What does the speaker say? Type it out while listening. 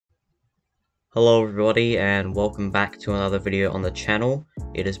Hello everybody and welcome back to another video on the channel.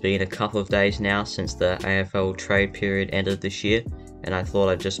 It has been a couple of days now since the AFL trade period ended this year, and I thought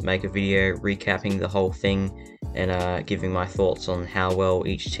I'd just make a video recapping the whole thing and giving my thoughts on how well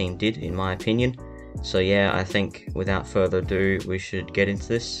each team did in my opinion. So yeah, I think without further ado we should get into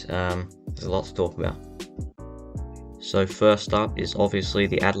this. There's a lot to talk about. So first up is obviously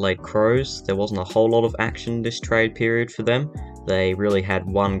the Adelaide Crows. There wasn't a whole lot of action this trade period for them. They really had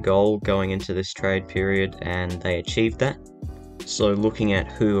one goal going into this trade period and they achieved that. So looking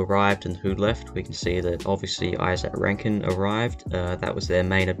at who arrived and who left, we can see that obviously Isaac Rankin arrived. That was their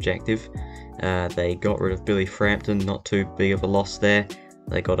main objective. They got rid of Billy Frampton, not too big of a loss there.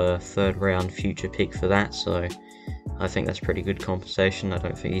 They got a third round future pick for that, so I think that's pretty good compensation. I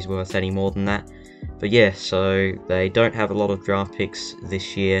don't think he's worth any more than that. But yeah, so they don't have a lot of draft picks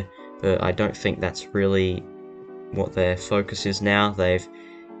this year, but I don't think that's really what their focus is now. They've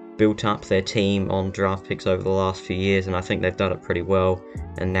built up their team on draft picks over the last few years, and I think they've done it pretty well,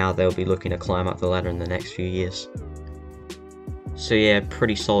 and now they'll be looking to climb up the ladder in the next few years. So yeah,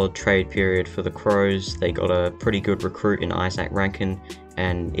 pretty solid trade period for the Crows. They got a pretty good recruit in Isaac Rankin,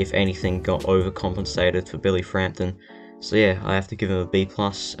 and if anything got overcompensated for Billy Frampton. So yeah, I have to give them a B+,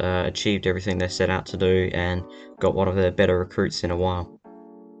 achieved everything they set out to do and got one of their better recruits in a while.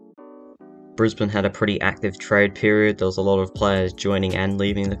 Brisbane had a pretty active trade period. There was a lot of players joining and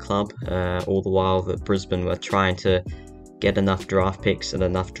leaving the club, all the while that Brisbane were trying to get enough draft picks and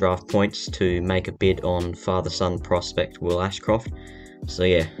enough draft points to make a bid on father-son prospect Will Ashcroft. So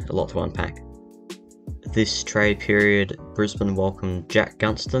yeah, a lot to unpack. This trade period, Brisbane welcomed Jack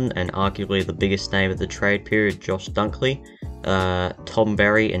Gunston and arguably the biggest name of the trade period, Josh Dunkley. Tom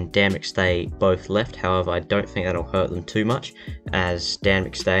Berry and Dan McStay both left, however I don't think that'll hurt them too much, as Dan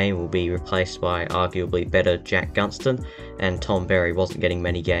McStay will be replaced by arguably better Jack Gunston, and Tom Berry wasn't getting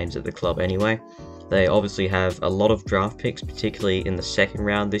many games at the club anyway. They obviously have a lot of draft picks, particularly in the second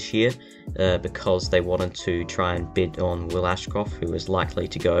round this year, because they wanted to try and bid on Will Ashcroft, who was likely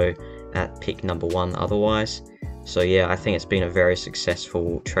to go at pick number 1 otherwise. So yeah, I think it's been a very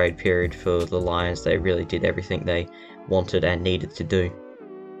successful trade period for the Lions. They really did everything they wanted and needed to do.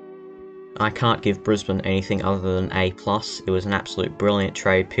 I can't give Brisbane anything other than A+. It was an absolute brilliant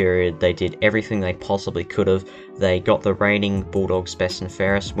trade period. They did everything they possibly could have. They got the reigning Bulldogs Best and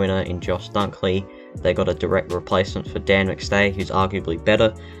Fairest winner in Josh Dunkley. They got a direct replacement for Dan McStay, who's arguably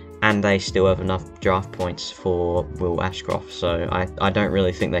better, and they still have enough draft points for Will Ashcroft, so I don't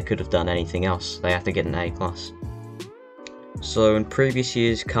really think they could have done anything else. They have to get an A+. So in previous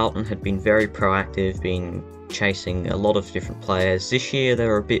years, Carlton had been very proactive, been chasing a lot of different players. This year they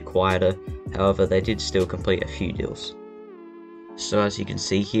were a bit quieter, however they did still complete a few deals. So as you can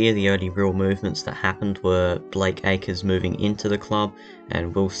see here, the only real movements that happened were Blake Acres moving into the club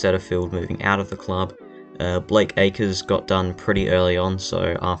and Will Setterfield moving out of the club. Blake Acres got done pretty early on,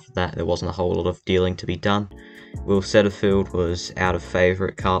 so after that there wasn't a whole lot of dealing to be done. Will Setterfield was out of favour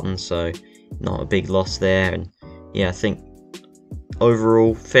at Carlton, so not a big loss there, and yeah, I think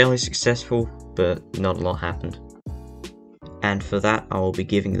overall fairly successful, but not a lot happened. And for that I will be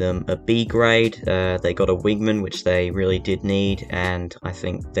giving them a B grade. They got a wingman, which they really did need, and I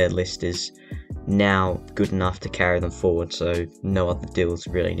think their list is now good enough to carry them forward, so no other deals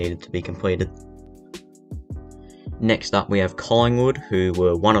really needed to be completed. Next up we have Collingwood, who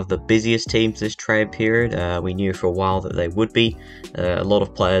were one of the busiest teams this trade period. We knew for a while that they would be. A lot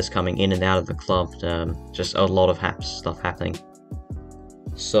of players coming in and out of the club, just a lot of stuff happening.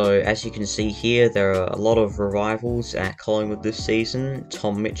 So as you can see here, there are a lot of revivals at Collingwood this season.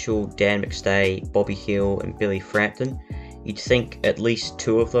 Tom Mitchell, Dan McStay, Bobby Hill and Billy Frampton. You'd think at least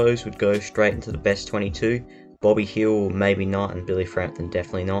 2 of those would go straight into the best 22. Bobby Hill maybe not, and Billy Frampton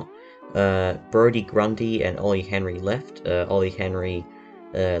definitely not. Brodie Grundy and Ollie Henry left. Ollie Henry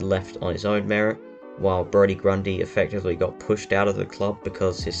left on his own merit, while Brodie Grundy effectively got pushed out of the club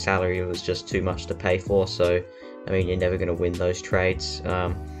because his salary was just too much to pay for, so I mean, you're never going to win those trades.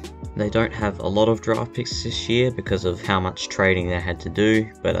 They don't have a lot of draft picks this year because of how much trading they had to do,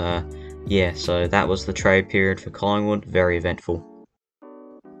 but yeah, so that was the trade period for Collingwood, very eventful.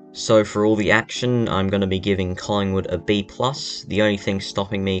 So for all the action, I'm going to be giving Collingwood a B+. The only thing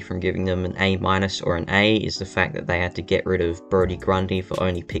stopping me from giving them an A- or an A is the fact that they had to get rid of Brodie Grundy for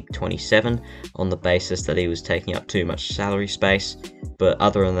only pick 27 on the basis that he was taking up too much salary space. But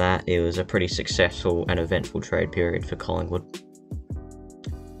other than that, it was a pretty successful and eventful trade period for Collingwood.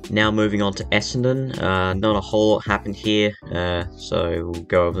 Now moving on to Essendon, not a whole lot happened here, so we'll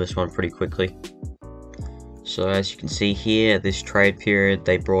go over this one pretty quickly. So as you can see here, this trade period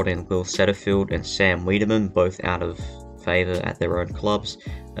they brought in Will Setterfield and Sam Wiedemann, both out of favour at their own clubs.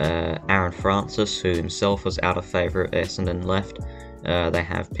 Aaron Francis, who himself was out of favour at Essendon, left. They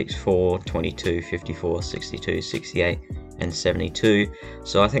have picks 4, 22, 54, 62, 68 and 72,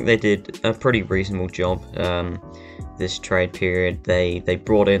 so I think they did a pretty reasonable job this trade period. They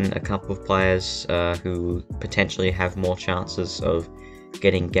brought in a couple of players who potentially have more chances of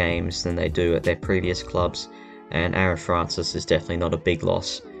getting games than they do at their previous clubs, and Aaron Francis is definitely not a big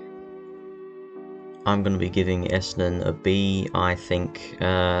loss. I'm going to be giving Essendon a B. I think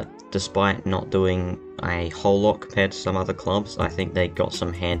despite not doing a whole lot compared to some other clubs, I think they got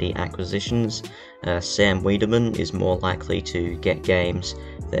some handy acquisitions. Sam Wiedemann is more likely to get games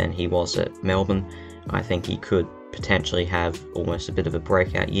than he was at Melbourne. I think he could potentially have almost a bit of a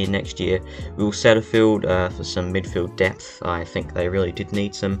breakout year next year. Will Setterfield for some midfield depth. I think they really did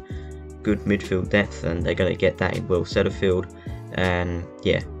need some good midfield depth, and they're going to get that in Will Setterfield. And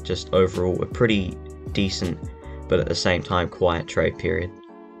yeah, just overall a pretty decent but at the same time quiet trade period.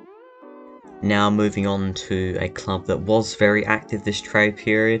 Now moving on to a club that was very active this trade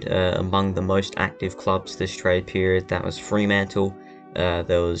period, among the most active clubs this trade period, that was Fremantle.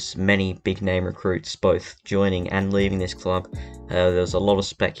 There was many big name recruits both joining and leaving this club. There was a lot of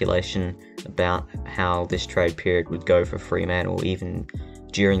speculation about how this trade period would go for Fremantle even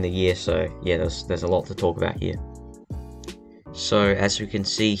during the year, so yeah, there's a lot to talk about here. So as we can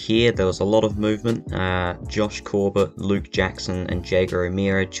see here, there was a lot of movement. Josh Corbett, Luke Jackson and Jaeger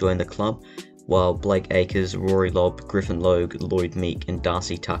O'Meara joined the club, while Blake Acres, Rory Lobb, Griffin Logue, Lloyd Meek and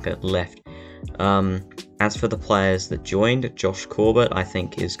Darcy Tucker left. As for the players that joined, Josh Corbett I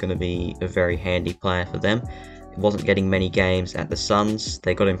think is going to be a very handy player for them. He wasn't getting many games at the Suns.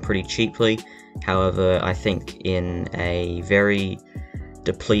 They got him pretty cheaply. However, I think in a very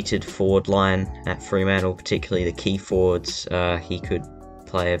depleted forward line at Fremantle, particularly the key forwards, he could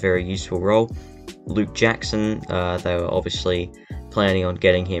play a very useful role. Luke Jackson, they were obviously planning on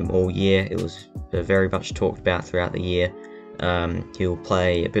getting him all year. It was very much talked about throughout the year. He'll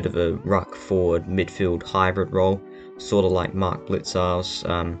play a bit of a ruck forward midfield hybrid role, sort of like Mark Blitzar's.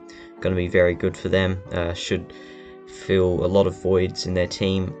 Going to be very good for them. Should fill a lot of voids in their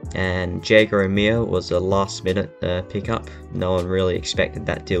team. And Jaeger O'Meara was a last minute pickup. No one really expected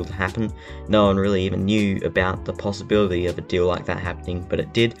that deal to happen. No one really even knew about the possibility of a deal like that happening, but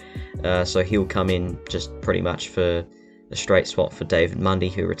it did. So he'll come in just pretty much for a straight swap for David Mundy,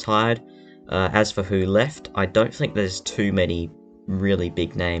 who retired. As for who left, I don't think there's too many really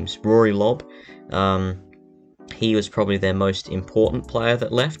big names. Rory Lobb, he was probably their most important player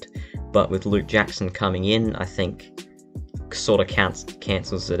that left, but with Luke Jackson coming in, I think sort of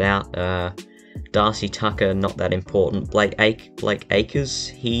cancels it out. Darcy Tucker, not that important. Blake Acres,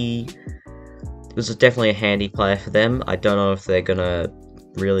 he was definitely a handy player for them. I don't know if they're gonna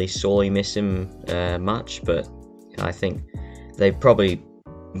really sorely miss him much, but I think they probably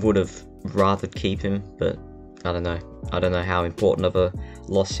would have rather keep him, but I don't know how important of a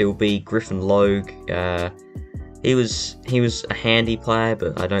loss he'll be. Griffin Logue, he was a handy player,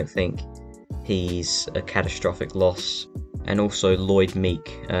 but I don't think he's a catastrophic loss. And also Lloyd Meek,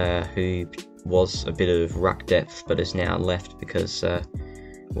 who was a bit of ruck depth but is now left because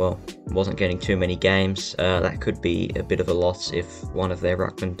well, wasn't getting too many games. That could be a bit of a loss if one of their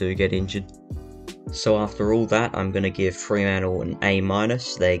ruckmen do get injured. So after all that, I'm going to give Fremantle an A-.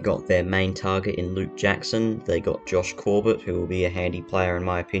 They got their main target in Luke Jackson. They got Josh Corbett, who will be a handy player in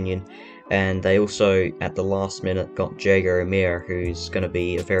my opinion. And they also, at the last minute, got Jaeger O'Meara, who's going to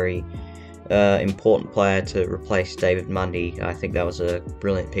be a very important player to replace David Mundy. I think that was a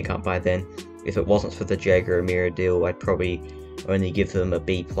brilliant pickup by then. If it wasn't for the Jaeger O'Meara deal, I'd probably only give them a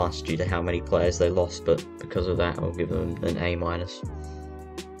B+ due to how many players they lost, but because of that, I'll give them an A-.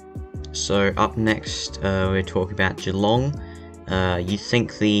 So up next, we're talking about Geelong. You'd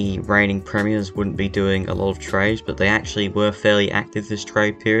think the reigning premiers wouldn't be doing a lot of trades, but they actually were fairly active this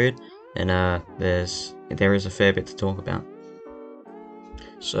trade period, and there is a fair bit to talk about.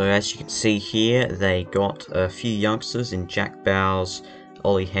 So as you can see here, they got a few youngsters in Jack Bowles,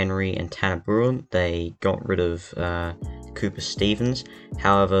 Ollie Henry and Tanner Bruin. They got rid of Cooper Stevens.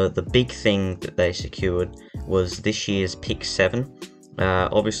 However, the big thing that they secured was this year's pick 7.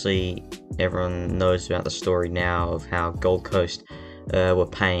 Obviously, everyone knows about the story now of how Gold Coast were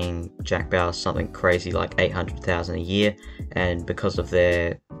paying Jack Bowles something crazy like $800,000 a year, and because of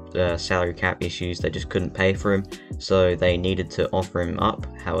their salary cap issues, they just couldn't pay for him, so they needed to offer him up.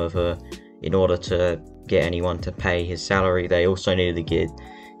 However, in order to get anyone to pay his salary, they also needed to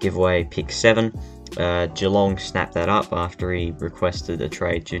give away pick 7. Geelong snapped that up after he requested a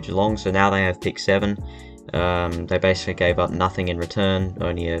trade to Geelong, so now they have pick 7. They basically gave up nothing in return,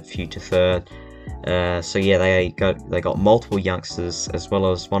 only a future third. So yeah, they got multiple youngsters as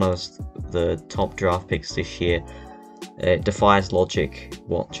well as one of the top draft picks this year. It defies logic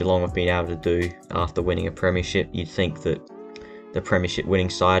what Geelong have been able to do after winning a premiership. You'd think that the premiership winning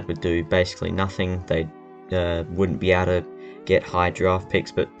side would do basically nothing. They wouldn't be able to get high draft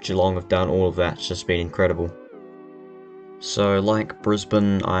picks, but Geelong have done all of that. It's just been incredible. So like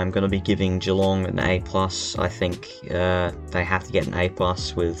Brisbane, I'm going to be giving Geelong an A+. I think they have to get an A+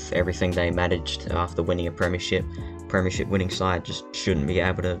 with everything they managed after winning a premiership. Premiership winning side just shouldn't be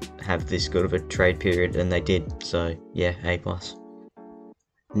able to have this good of a trade period, and they did. So yeah, A+.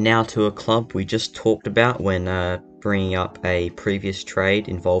 Now to a club we just talked about when bringing up a previous trade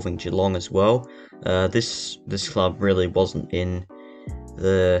involving Geelong as well. This club really wasn't in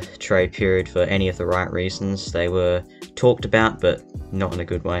the trade period for any of the right reasons. They were talked about, but not in a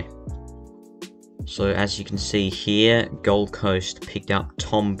good way. So as you can see here, Gold Coast picked up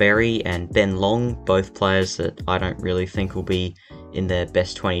Tom Berry and Ben Long, both players that I don't really think will be in their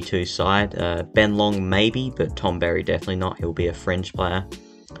best 22 side. Ben Long maybe, but Tom Berry definitely not. He'll be a fringe player.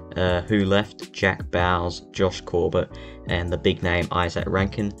 Who left? Jack Bowles, Josh Corbett, and the big name Isaac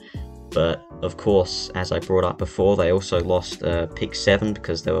Rankin. But of course, as I brought up before, they also lost pick 7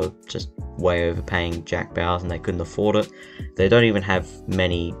 because they were just way overpaying Jack Bowles and they couldn't afford it. They don't even have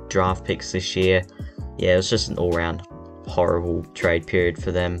many draft picks this year. Yeah, it was just an all-round horrible trade period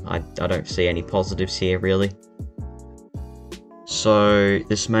for them. I don't see any positives here, really. So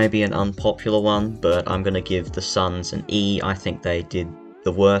this may be an unpopular one, but I'm going to give the Suns an E. I think they did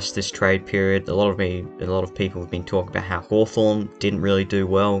the worst this trade period. A lot of people have been talking about how Hawthorn didn't really do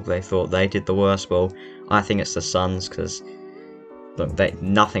well. They thought they did the worst. Well, I think it's the Suns because look,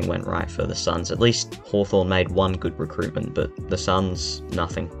 nothing went right for the Suns. At least Hawthorn made one good recruitment, but the Suns,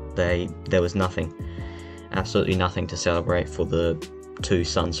 nothing. There was nothing, absolutely nothing to celebrate for the 2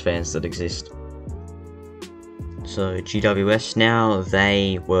 Suns fans that exist. So GWS now,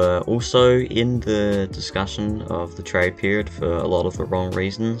 they were also in the discussion of the trade period for a lot of the wrong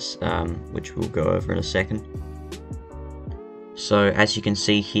reasons, which we'll go over in a second. So as you can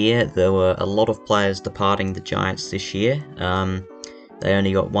see here, there were a lot of players departing the Giants this year. They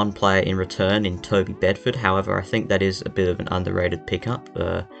only got one player in return in Toby Bedford. However, I think that is a bit of an underrated pickup.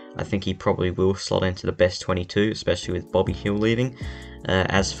 I think he probably will slot into the best 22, especially with Bobby Hill leaving.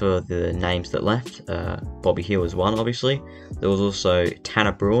 As for the names that left, Bobby Hill was one, obviously. There was also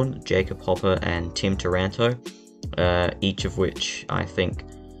Tanner Bruin, Jacob Hopper, and Tim Taranto, each of which I think,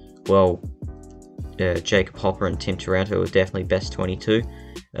 well, Jacob Hopper and Tim Taranto were definitely best 22.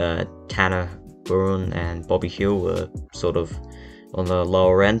 Tanner Bruin and Bobby Hill were sort of on the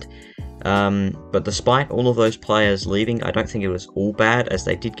lower end. But despite all of those players leaving, I don't think it was all bad, as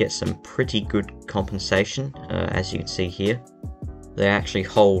they did get some pretty good compensation, as you can see here. They actually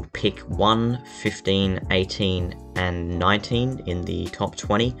hold pick 1, 15, 18, and 19 in the top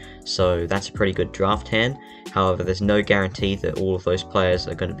 20, so that's a pretty good draft hand. However, there's no guarantee that all of those players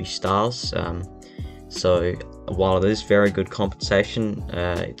are going to be stars. So while it is very good compensation,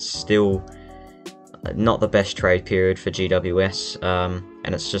 it's still not the best trade period for GWS,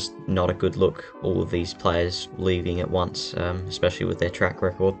 and it's just not a good look, all of these players leaving at once, especially with their track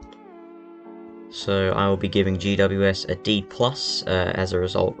record. So I will be giving GWS a D+, as a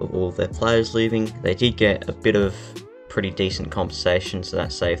result of all of their players leaving. They did get a bit of pretty decent compensation, so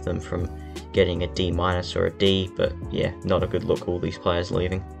that saved them from getting a D- or a D, but yeah, not a good look, all these players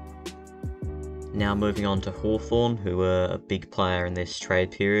leaving. Now moving on to Hawthorn, who were a big player in this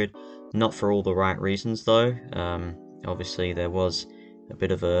trade period. Not for all the right reasons though. Obviously there was a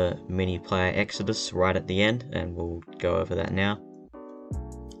bit of a mini player exodus right at the end, and we'll go over that now.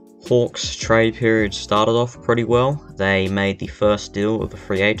 Hawks trade period started off pretty well. They made the first deal of the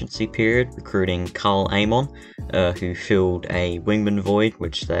free agency period, recruiting Carl Amon, who filled a wingman void,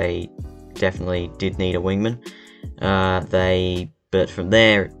 which they definitely did need a wingman. But from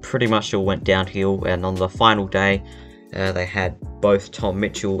there, it pretty much all went downhill, and on the final day, they had both Tom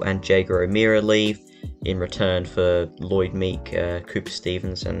Mitchell and Jager O'Meara leave in return for Lloyd Meek, Cooper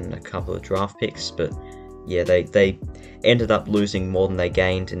Stevens, and a couple of draft picks. But yeah, they ended up losing more than they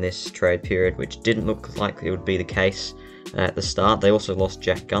gained in this trade period, which didn't look like it would be the case at the start. They also lost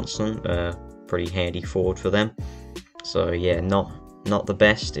Jack Gunston, pretty handy forward for them. So yeah, not the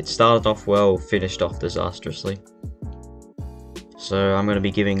best. It started off well, finished off disastrously. So I'm going to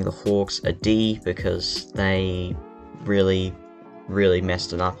be giving the Hawks a D because they really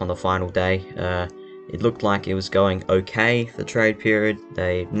messed it up on the final day. It looked like it was going okay, the trade period.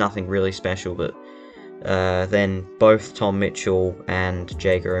 Nothing really special, but then both Tom Mitchell and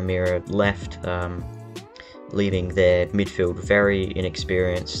Jager O'Meara left. leaving their midfield very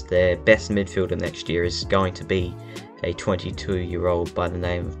inexperienced. Their best midfielder next year is going to be a 22-year-old by the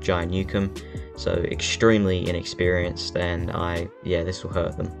name of Jai Newcomb, so extremely inexperienced, and this will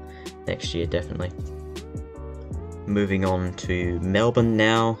hurt them next year definitely. Moving on to Melbourne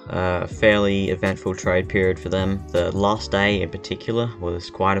now, a fairly eventful trade period for them. The last day in particular was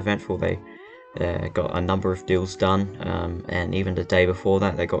quite eventful. They got a number of deals done, and even the day before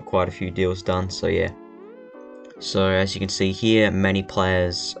that they got quite a few deals done, so yeah. So as you can see here, many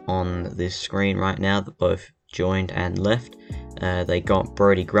players on this screen right now that both joined and left. They got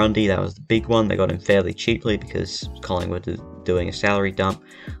Brodie Grundy, that was the big one. They got him fairly cheaply because Collingwood is doing a salary dump.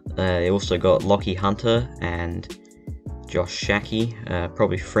 They also got Lachie Hunter and Josh Shaki,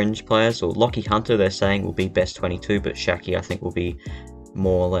 probably fringe players. Or Lachie Hunter they're saying will be best 22, but Shaki I think will be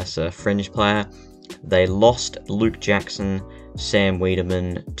more or less a fringe player. They lost Luke Jackson, Sam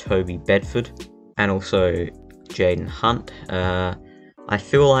Wiedemann, Toby Bedford, and also Jaden Hunt. I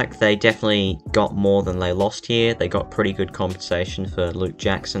feel like they definitely got more than they lost here. They got pretty good compensation for Luke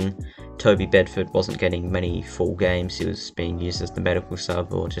Jackson. Toby Bedford wasn't getting many full games. He was being used as the medical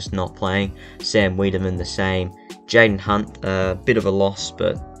sub or just not playing. Sam Wiedemann the same. Jaden Hunt, a bit of a loss,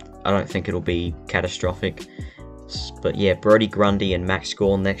 but I don't think it'll be catastrophic. But yeah, Brodie Grundy and Max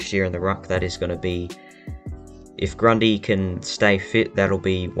Gawn next year in the ruck, that is going to be, if Grundy can stay fit, that'll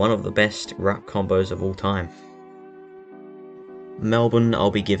be one of the best ruck combos of all time. Melbourne,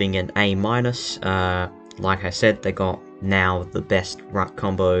 I'll be giving an A-. Like I said, they got now the best ruck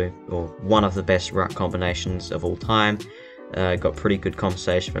combo, or one of the best ruck combinations of all time. Got pretty good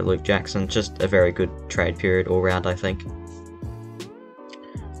compensation for Luke Jackson, just a very good trade period all round, I think.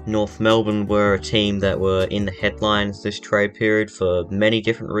 North Melbourne were a team that were in the headlines this trade period for many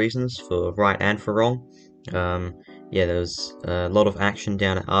different reasons, for right and for wrong. There was a lot of action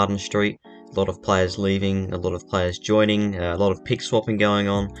down at Arden Street, a lot of players leaving, a lot of players joining, a lot of pick swapping going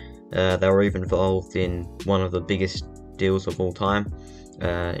on. They were even involved in one of the biggest deals of all time,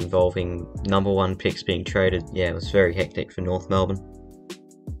 involving #1 picks being traded. Yeah, it was very hectic for North Melbourne.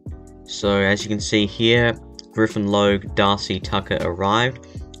 So as you can see here, Griffin Logue, Darcy Tucker arrived.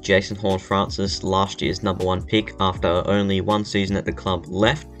 Jason Horne-Francis, last year's #1 pick after only one season at the club,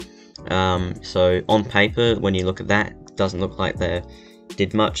 left. So on paper, when you look at that, it doesn't look like they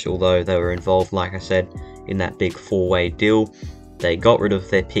did much, although they were involved, like I said, in that big four-way deal. They got rid of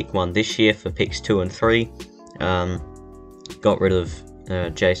their pick 1 this year for picks 2 and 3. Got rid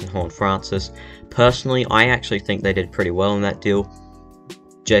of Jason Horne-Francis. Personally, I actually think they did pretty well in that deal.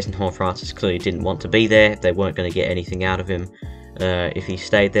 Jason Horne-Francis clearly didn't want to be there. They weren't going to get anything out of him if he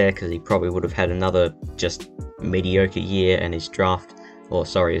stayed there, because he probably would have had another just mediocre year, and his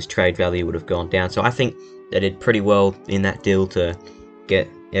his trade value would have gone down. So I think they did pretty well in that deal to get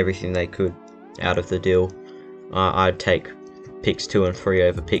everything they could out of the deal. I'd take picks 2 and 3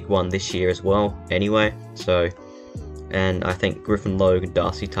 over pick 1 this year as well anyway. And I think Griffin Logue and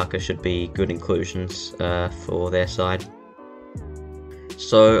Darcy Tucker should be good inclusions for their side.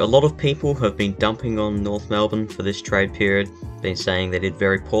 So a lot of people have been dumping on North Melbourne for this trade period, been saying they did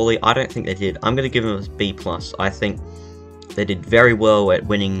very poorly. I don't think they did. I'm going to give them a B+. I think they did very well at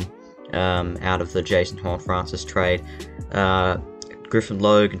winning out of the Jason Horne-Francis trade. Griffin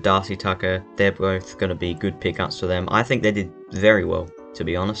Logue and Darcy Tucker, they're both going to be good pickups for them. I think they did very well, to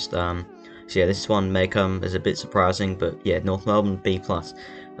be honest. So yeah, this one may come as a bit surprising, but yeah, North Melbourne B+. It's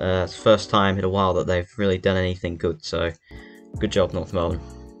the first time in a while that they've really done anything good, so good job, North Melbourne.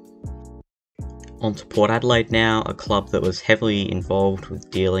 On to Port Adelaide now, a club that was heavily involved with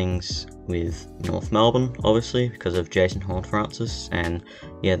dealings with North Melbourne, obviously, because of Jason Horne-Francis, and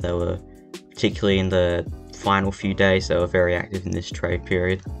yeah, they were, particularly in the final few days, they were very active in this trade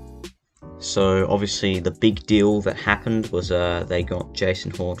period. So obviously the big deal that happened was they got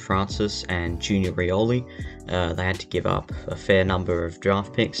Jason Horne-Francis and Junior Rioli. They had to give up a fair number of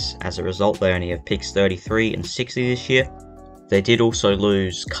draft picks. As a result, they only have picks 33 and 60 this year. They did also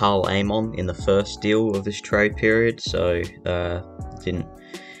lose Carl Amon in the first deal of this trade period, so didn't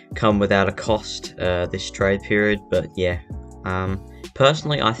come without a cost this trade period. But yeah,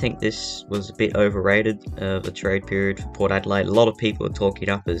 personally, I think this was a bit overrated, the trade period for Port Adelaide. A lot of people are talking it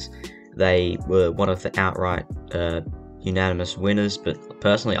up as they were one of the outright unanimous winners, but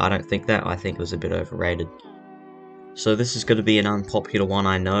personally I don't think that. I think it was a bit overrated. So this is going to be an unpopular one,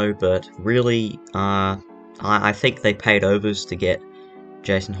 I know, but really I think they paid overs to get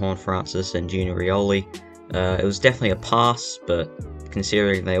Jason Horne-Francis and Junior Rioli. It was definitely a pass, but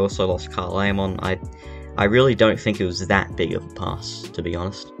considering they also lost Carl Amon, I really don't think it was that big of a pass, to be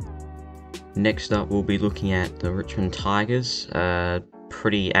honest. Next up, we'll be looking at the Richmond Tigers.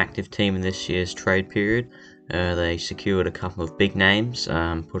 Pretty active team in this year's trade period. They secured a couple of big names,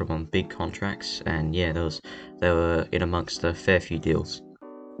 put them on big contracts, and yeah, they were in amongst a fair few deals.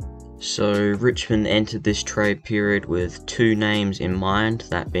 So Richmond entered this trade period with two names in mind,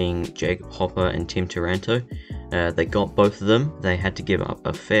 that being Jacob Hopper and Tim Taranto. They got both of them. They had to give up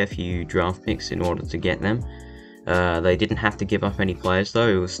a fair few draft picks in order to get them. They didn't have to give up any players though.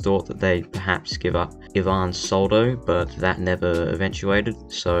 It was thought that they'd perhaps give up Ivan Soldo, but that never eventuated,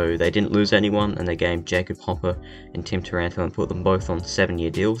 so they didn't lose anyone, and they gave Jacob Hopper and Tim Taranto and put them both on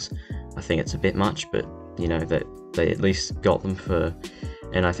 7-year deals. I think it's a bit much, but you know, that they at least got them for,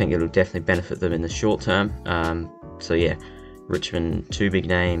 and I think it'll definitely benefit them in the short term. So yeah, Richmond, two big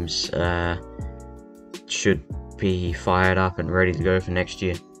names, should be fired up and ready to go for next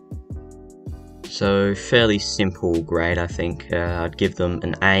year. So fairly simple grade, I think. I'd give them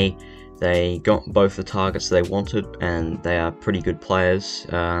an A. They got both the targets they wanted, and they are pretty good players.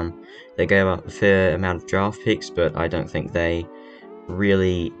 They gave up a fair amount of draft picks, but I don't think they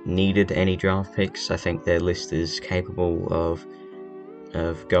really needed any draft picks. I think their list is capable of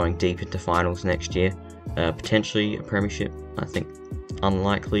going deep into finals next year. Potentially a premiership, I think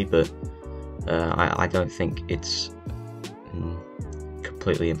unlikely, but I don't think it's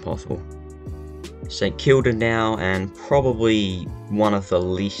completely impossible. St Kilda now, and probably one of the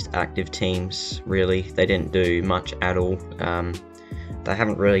least active teams, really. They didn't do much at all. They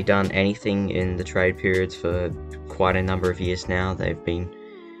haven't really done anything in the trade periods for quite a number of years now.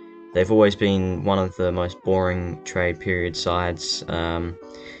 They've always been one of the most boring trade period sides.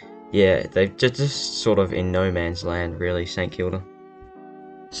 Yeah, they're just sort of in no man's land, really, St Kilda.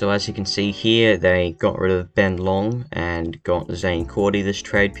 So as you can see here, they got rid of Ben Long and got Zane Cordy this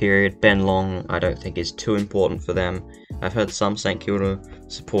trade period. Ben Long, I don't think is too important for them. I've heard some St Kilda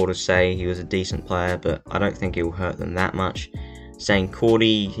supporters say he was a decent player, but I don't think it will hurt them that much. Zane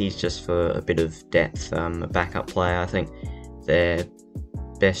Cordy, he's just for a bit of depth, a backup player. I think their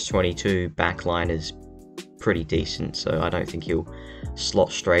best 22 backline is pretty decent, so I don't think he'll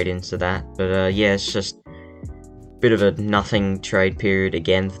slot straight into that. But yeah, it's just bit of a nothing trade period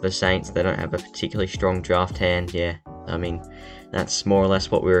again for the Saints. They don't have a particularly strong draft hand. Yeah, I mean, that's more or less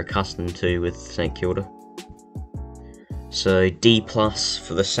what we're accustomed to with St Kilda. So D+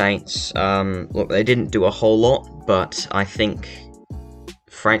 for the Saints. Look, they didn't do a whole lot, but I think,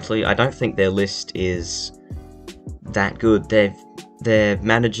 frankly, I don't think their list is that good. Their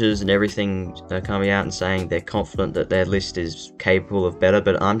managers and everything are coming out and saying they're confident that their list is capable of better,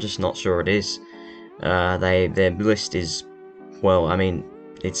 but I'm just not sure it is. Their list is, well, I mean,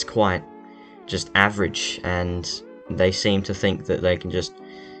 it's quite just average, and they seem to think that they can just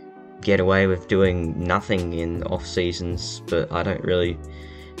get away with doing nothing in off seasons, but I don't really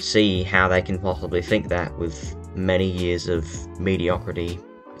see how they can possibly think that with many years of mediocrity.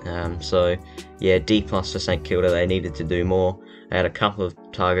 So yeah, D+ for St Kilda. They needed to do more. They had a couple of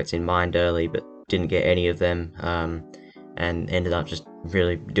targets in mind early, but didn't get any of them, and ended up just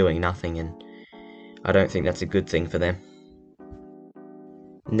really doing nothing, and I don't think that's a good thing for them.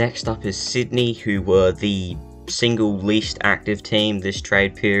 Next up is Sydney, who were the single least active team this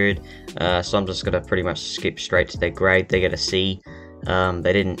trade period, so I'm just going to pretty much skip straight to their grade. They get a C.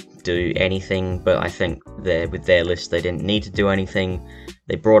 They didn't do anything, but I think with their list they didn't need to do anything.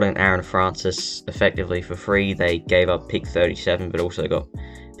 They brought in Aaron Francis effectively for free. They gave up pick 37, but also got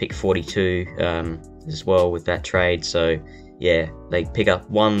pick 42 as well with that trade. So yeah, they pick up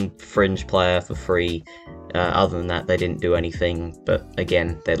one fringe player for free. Other than that, they didn't do anything. But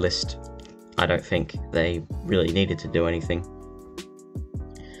again, their list, I don't think they really needed to do anything.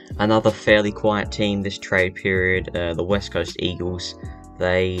 Another fairly quiet team this trade period, the West Coast Eagles.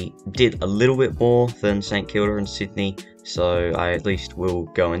 They did a little bit more than St Kilda and Sydney, so I at least will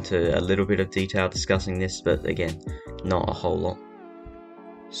go into a little bit of detail discussing this, but again, not a whole lot.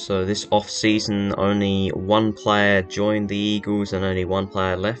 So this off-season, only one player joined the Eagles and only one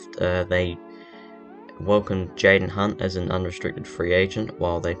player left. They welcomed Jaden Hunt as an unrestricted free agent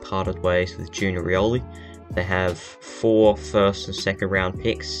while they parted ways with Junior Rioli. They have 4 first and second round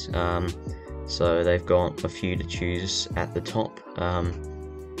picks, so they've got a few to choose at the top.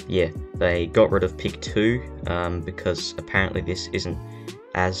 Yeah, they got rid of pick 2 because apparently this isn't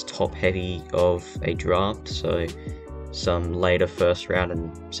as top heavy of a draft, so some later first round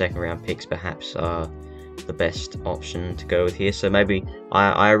and second round picks perhaps are the best option to go with here. So maybe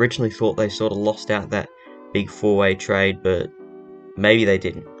I originally thought they sort of lost out that big 4-way trade, but maybe they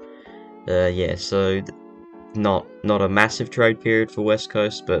didn't. Yeah, so not a massive trade period for West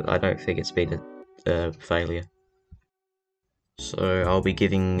Coast, but I don't think it's been a failure. So I'll be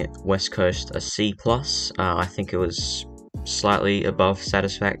giving West Coast a C+. I think it was slightly above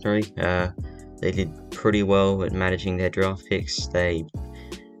satisfactory. they did pretty well at managing their draft picks. They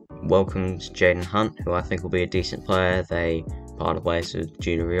welcomed Jaden Hunt, who I think will be a decent player. They parted ways with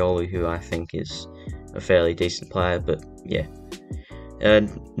Junior Riolu, who I think is a fairly decent player, but yeah.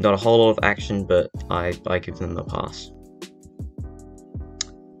 Not a whole lot of action, but I give them a pass.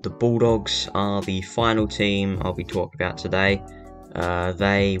 The Bulldogs are the final team I'll be talking about today.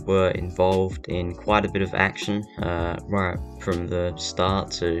 They were involved in quite a bit of action right from the start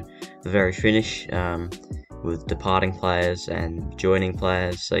to the very finish, with departing players and joining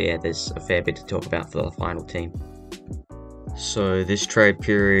players. So yeah, there's a fair bit to talk about for the final team. So this trade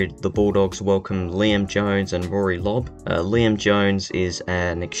period, the Bulldogs welcomed Liam Jones and Rory Lobb. Liam Jones is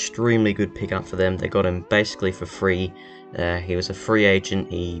an extremely good pickup for them. They got him basically for free. He was a free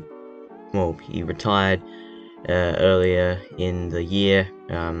agent. He retired earlier in the year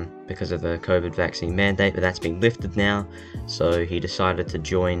because of the COVID vaccine mandate, but that's been lifted now, so he decided to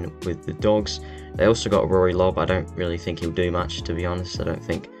join with the Dogs. They also got Rory Lobb. I don't really think he'll do much, to be honest. I don't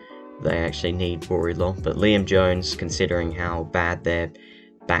think they actually need Rory Lobb, but Liam Jones, considering how bad their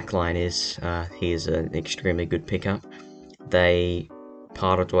backline is, he is an extremely good pickup. They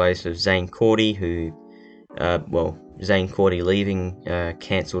parted ways with Zane Cordy, who, Zane Cordy leaving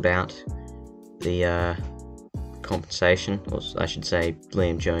cancelled out the compensation, or I should say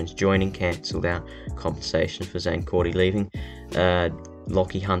Liam Jones joining cancelled out compensation for Zane Cordy leaving.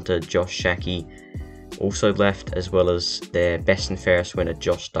 Lockie Hunter, Josh Shackey also left, as well as their best and fairest winner,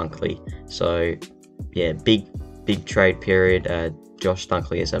 Josh Dunkley. So yeah, big trade period. Josh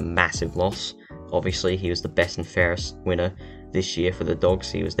Dunkley is a massive loss. Obviously, he was the best and fairest winner this year for the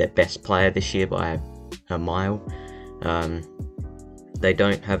Dogs. He was their best player this year by a mile. They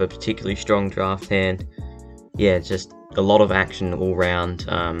don't have a particularly strong draft hand. Yeah, just a lot of action all round.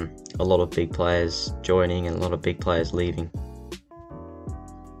 A lot of big players joining and a lot of big players leaving.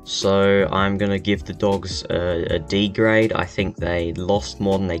 So I'm going to give the Dogs a D grade. I think they lost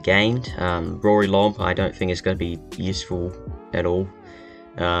more than they gained. Rory Lobb I don't think is going to be useful at all.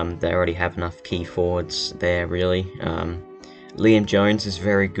 They already have enough key forwards there, really. Liam Jones is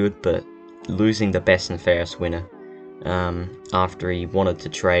very good, but losing the best and fairest winner after he wanted to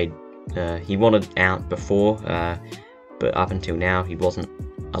trade, he wanted out before, but up until now he wasn't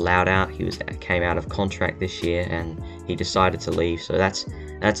allowed out. He came out of contract this year and he decided to leave, so that's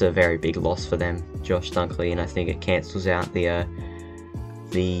a very big loss for them, Josh Dunkley, and I think it cancels out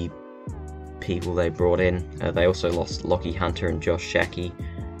the people they brought in. They also lost Lockie Hunter and Josh Shackey,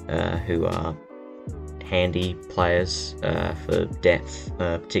 who are handy players for depth,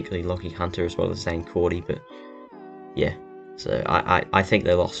 particularly Lockie Hunter as well as Zane Cordy, but yeah, so I think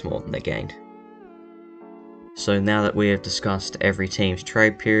they lost more than they gained. So now that we have discussed every team's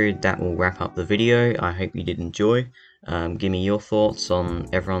trade period, that will wrap up the video. I hope you did enjoy. Give me your thoughts on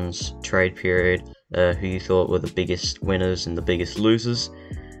everyone's trade period, who you thought were the biggest winners and the biggest losers.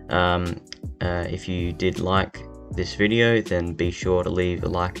 If you did like this video, then be sure to leave a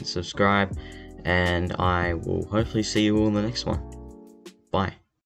like and subscribe, and I will hopefully see you all in the next one. Bye.